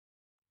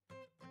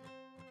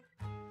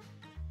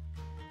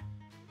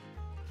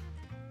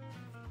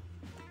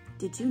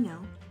Did you know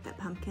that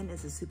pumpkin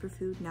is a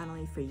superfood not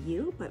only for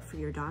you, but for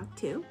your dog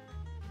too?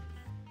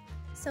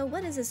 So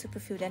what is a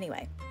superfood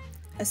anyway?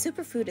 A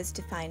superfood is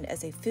defined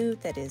as a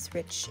food that is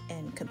rich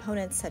in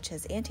components such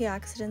as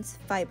antioxidants,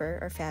 fiber,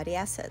 or fatty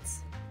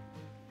acids.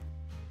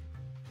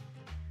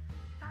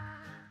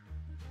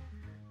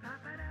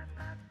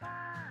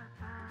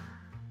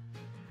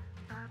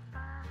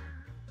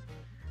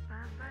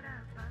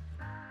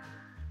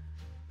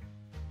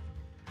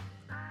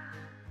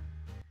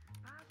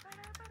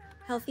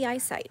 Healthy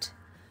eyesight.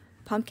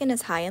 Pumpkin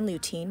is high in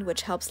lutein,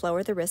 which helps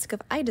lower the risk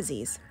of eye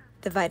disease.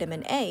 The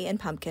vitamin A in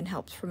pumpkin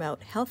helps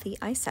promote healthy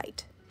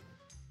eyesight.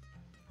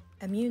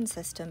 Immune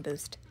system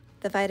boost.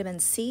 The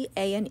vitamins C,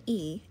 A, and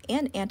E,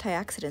 and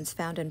antioxidants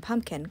found in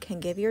pumpkin can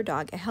give your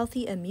dog a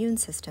healthy immune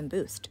system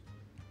boost.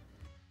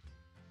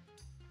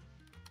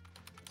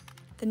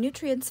 The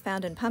nutrients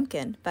found in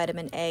pumpkin,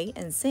 vitamin A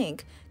and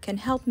zinc, can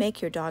help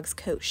make your dog's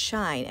coat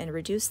shine and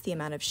reduce the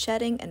amount of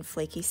shedding and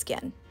flaky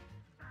skin.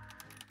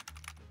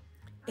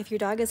 If your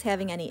dog is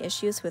having any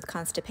issues with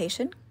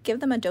constipation, give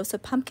them a dose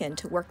of pumpkin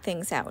to work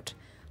things out.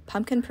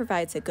 Pumpkin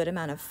provides a good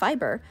amount of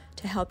fiber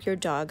to help your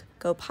dog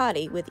go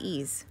potty with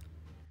ease.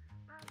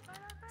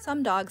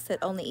 Some dogs that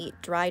only eat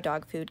dry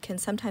dog food can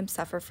sometimes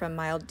suffer from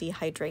mild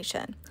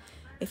dehydration.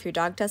 If your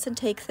dog doesn't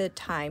take the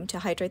time to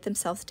hydrate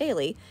themselves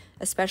daily,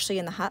 especially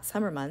in the hot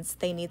summer months,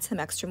 they need some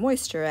extra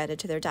moisture added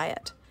to their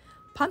diet.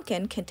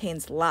 Pumpkin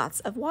contains lots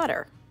of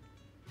water.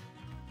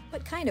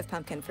 What kind of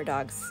pumpkin for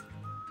dogs?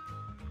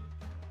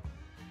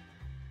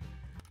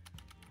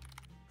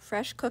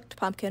 Fresh cooked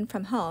pumpkin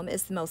from home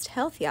is the most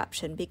healthy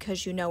option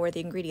because you know where the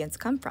ingredients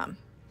come from.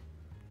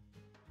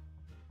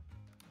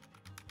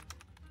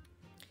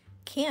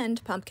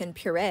 Canned pumpkin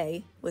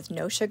puree with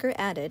no sugar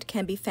added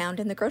can be found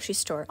in the grocery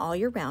store all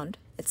year round.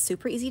 It's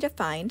super easy to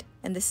find,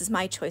 and this is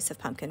my choice of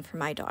pumpkin for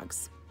my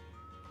dogs.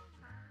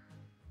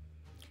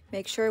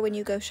 Make sure when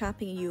you go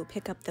shopping you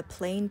pick up the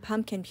plain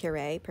pumpkin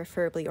puree,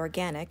 preferably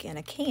organic, in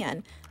a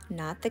can,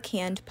 not the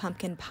canned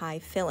pumpkin pie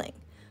filling.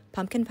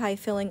 Pumpkin pie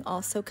filling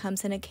also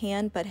comes in a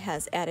can but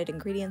has added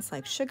ingredients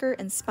like sugar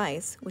and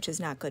spice, which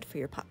is not good for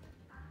your pup.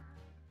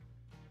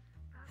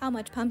 How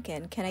much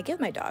pumpkin can I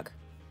give my dog?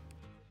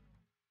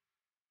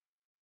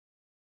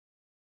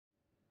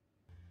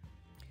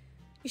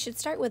 You should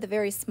start with a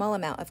very small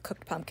amount of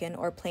cooked pumpkin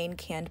or plain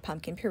canned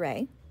pumpkin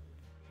puree.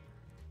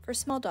 For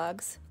small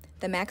dogs,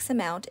 the max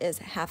amount is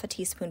half a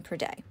teaspoon per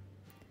day.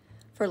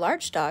 For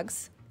large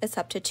dogs, it's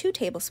up to 2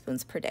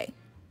 tablespoons per day.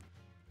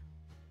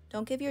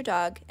 Don't give your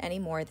dog any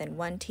more than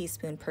 1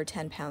 teaspoon per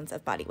 10 pounds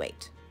of body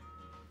weight.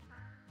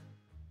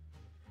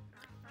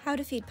 How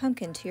to feed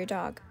pumpkin to your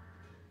dog.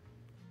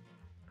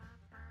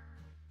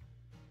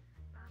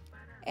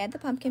 Add the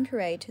pumpkin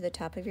puree to the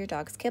top of your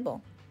dog's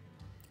kibble.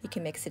 You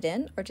can mix it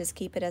in or just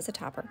keep it as a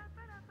topper.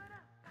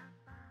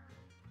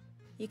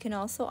 You can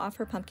also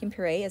offer pumpkin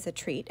puree as a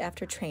treat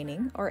after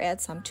training or add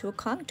some to a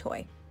Kong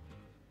toy.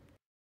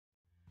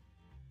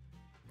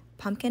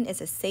 Pumpkin is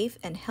a safe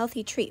and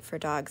healthy treat for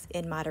dogs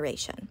in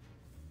moderation.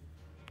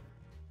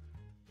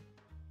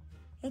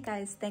 Hey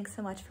guys, thanks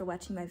so much for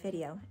watching my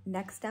video.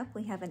 Next up,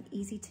 we have an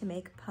easy to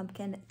make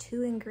pumpkin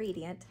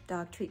 2-ingredient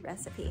dog treat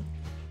recipe.